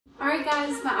Alright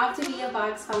guys, my Optavia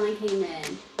box finally came in.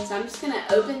 So I'm just going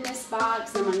to open this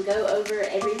box and I'm going to go over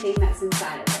everything that's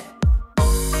inside of it.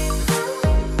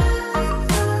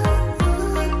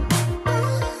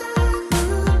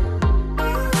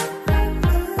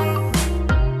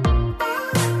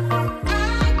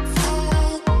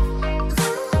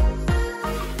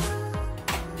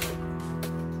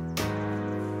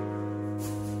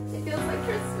 It feels like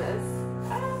Christmas.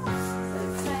 So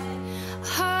excited.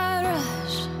 Heart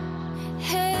rush,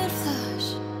 head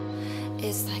flush.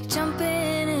 It's like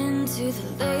jumping into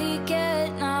the lake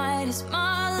at night. Is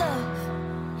my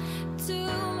love too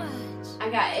much? I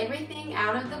got everything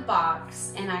out of the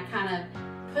box and I kind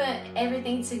of put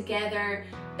everything together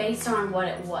based on what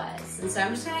it was. And so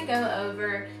I'm just going to go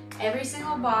over every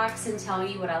single box and tell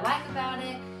you what I like about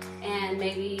it and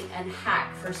maybe a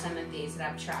hack for some of these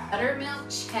that I've tried. Buttermilk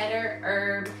cheddar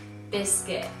herb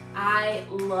biscuit. I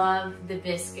love the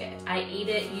biscuit. I eat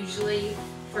it usually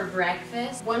for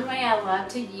breakfast. One way I love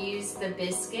to use the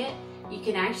biscuit, you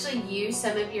can actually use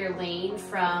some of your lean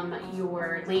from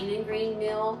your lean and green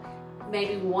meal,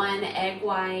 maybe one egg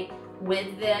white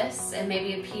with this and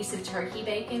maybe a piece of turkey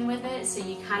bacon with it, so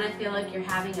you kind of feel like you're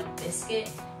having a biscuit.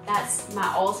 That's my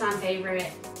all-time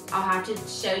favorite. I'll have to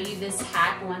show you this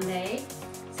hack one day.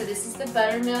 So this is the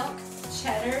buttermilk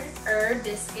cheddar herb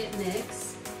biscuit mix.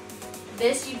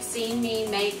 This you've seen me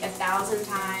make 1,000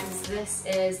 times. This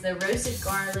is the roasted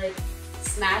garlic,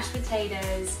 smashed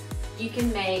potatoes. You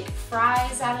can make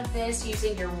fries out of this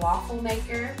using your waffle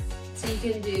maker. So you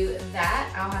can do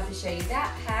that. I'll have to show you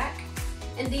that hack.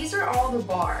 And these are all the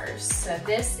bars. So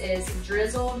this is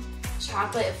drizzled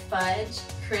chocolate fudge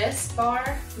crisp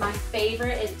bar. My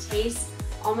favorite. It tastes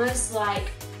almost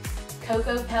like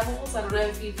Cocoa Pebbles. I don't know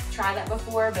if you've tried that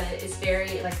before, but it's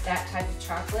very like that type of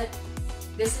chocolate.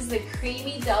 This is the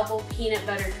creamy double peanut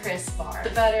butter crisp bar.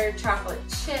 The butter chocolate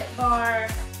chip bar.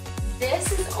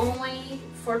 This is only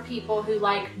for people who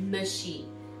like mushy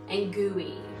and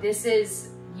gooey. This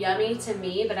is yummy to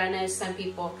me, but I know some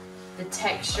people, the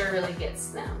texture really gets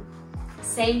them.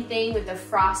 Same thing with the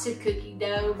frosted cookie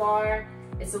dough bar.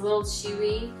 It's a little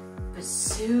chewy, but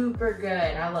super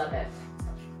good. I love it.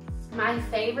 My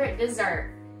favorite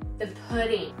dessert, the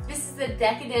pudding. This is the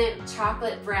decadent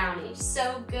chocolate brownie.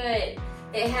 So good.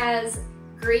 It has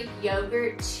Greek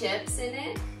yogurt chips in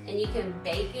it, and you can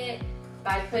bake it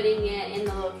by putting it in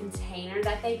the little container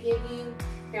that they give you.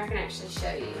 Here, I can actually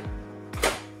show you.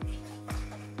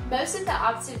 Most of the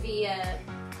Optavia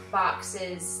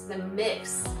boxes, the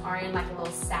mix are in like a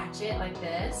little sachet like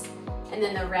this, and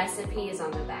then the recipe is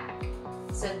on the back.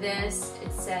 So this,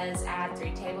 it says add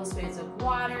 3 tablespoons of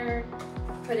water,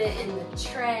 put it in the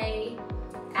tray,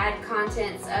 add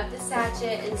contents of the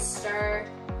sachet and stir,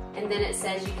 and then it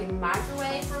says you can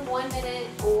microwave for 1 minute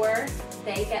or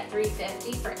bake at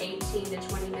 350 for 18 to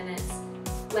 20 minutes.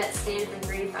 Let stand for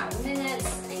 3 to 5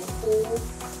 minutes and cool.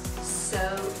 So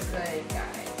good,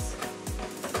 guys.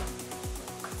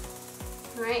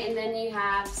 All right, and then you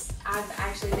have, I've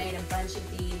actually made a bunch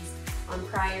of these on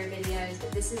prior videos,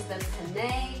 but this is the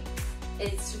penne.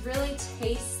 It's really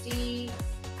tasty.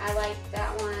 I like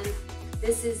that one.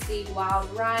 This is the wild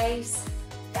rice.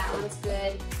 That one's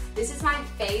good. This is my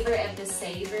favorite of the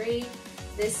savory.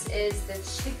 This is the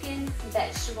chicken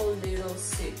vegetable noodle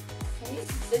soup. Okay,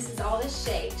 this is all the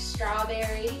shakes: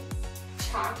 strawberry,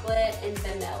 chocolate, and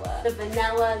vanilla. The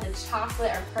vanilla, the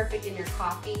chocolate are perfect in your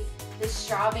coffee. The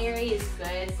strawberry is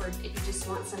good for if you just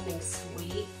want something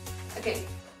sweet. Okay,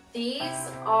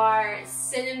 these are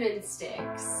cinnamon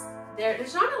sticks.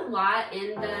 There's not a lot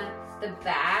in the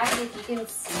bag, if you can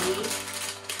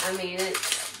see. I mean,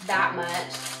 it's that much.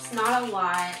 It's not a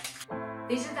lot.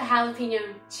 These are the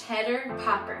jalapeno cheddar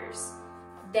poppers.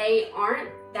 They aren't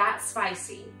that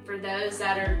spicy. For those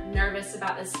that are nervous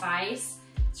about the spice,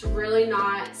 it's really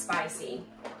not spicy.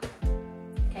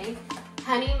 Okay,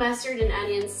 honey mustard and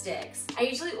onion sticks. I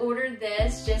usually order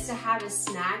this just to have a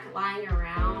snack lying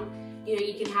around. You know,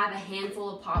 you can have a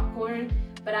handful of popcorn,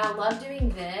 but I love doing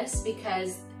this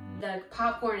because the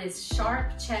popcorn is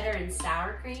sharp cheddar and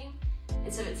sour cream,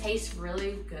 and so it tastes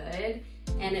really good,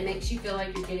 and it makes you feel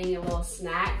like you're getting a little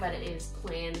snack, but it is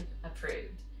plan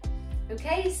approved.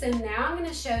 Okay, so now I'm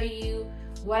gonna show you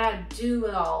what I do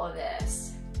with all of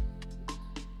this.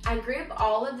 I group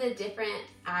all of the different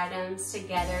items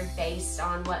together based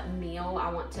on what meal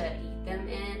I want to eat them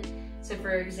in. So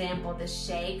for example, the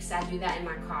shakes, I do that in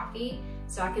my coffee,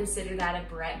 so I consider that a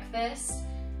breakfast.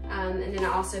 And then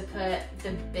I also put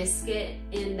the biscuit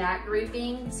in that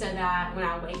grouping so that when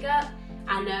I wake up,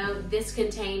 I know this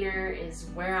container is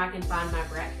where I can find my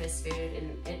breakfast food,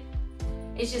 and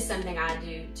it's just something I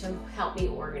do to help me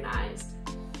organize.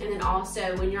 And then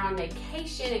also when you're on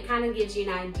vacation, it kind of gives you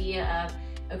an idea of,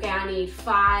 okay, I need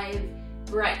 5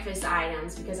 breakfast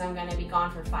items because I'm gonna be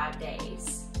gone for 5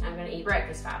 days. I'm gonna eat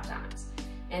breakfast 5 times.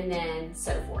 And then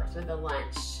so forth with the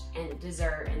lunch and the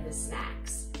dessert and the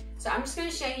snacks. So I'm just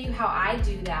gonna show you how I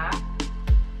do that.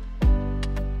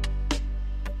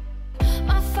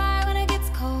 My fire when it gets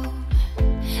cold,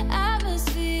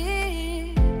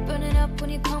 atmosphere burning up when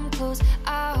you come close.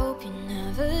 I hope you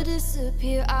never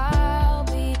disappear. I'll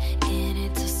be in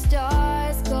it till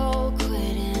stars go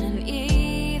quitting, and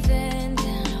even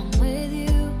then I'm with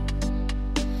you.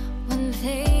 When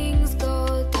things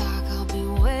go dark, I'll be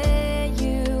where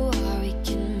you are. We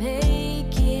can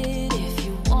make it if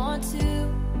you want to.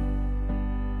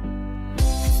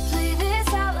 Let's play this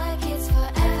out like it's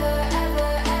forever,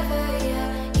 ever, ever,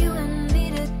 yeah. You and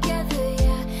me together,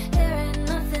 yeah. There ain't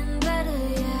nothing better,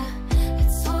 yeah.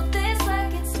 Let's hold this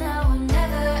like it's now or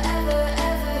never, ever,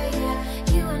 ever, yeah.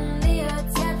 You and me are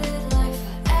tethered like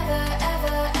forever,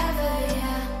 ever, ever,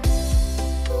 yeah.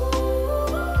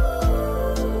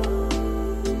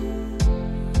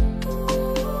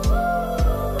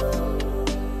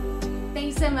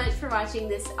 Thanks so much for watching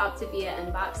this Optavia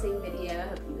unboxing video. I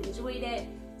hope you enjoyed it.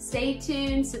 Stay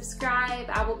tuned, subscribe.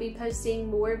 I will be posting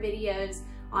more videos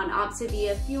on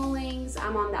Optavia fuelings.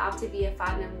 I'm on the Optavia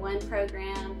 5&1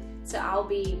 program, so I'll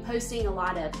be posting a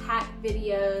lot of hack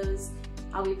videos.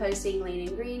 I'll be posting lean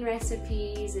and green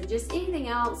recipes and just anything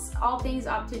else, all things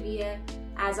Optavia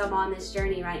as I'm on this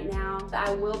journey right now.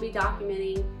 I will be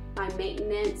documenting my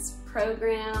maintenance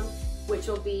program, which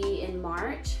will be in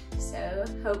March. So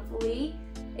hopefully,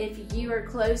 if you are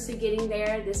close to getting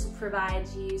there, this will provide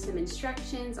you some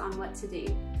instructions on what to do.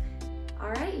 All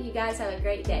right, you guys have a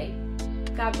great day.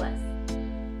 God bless.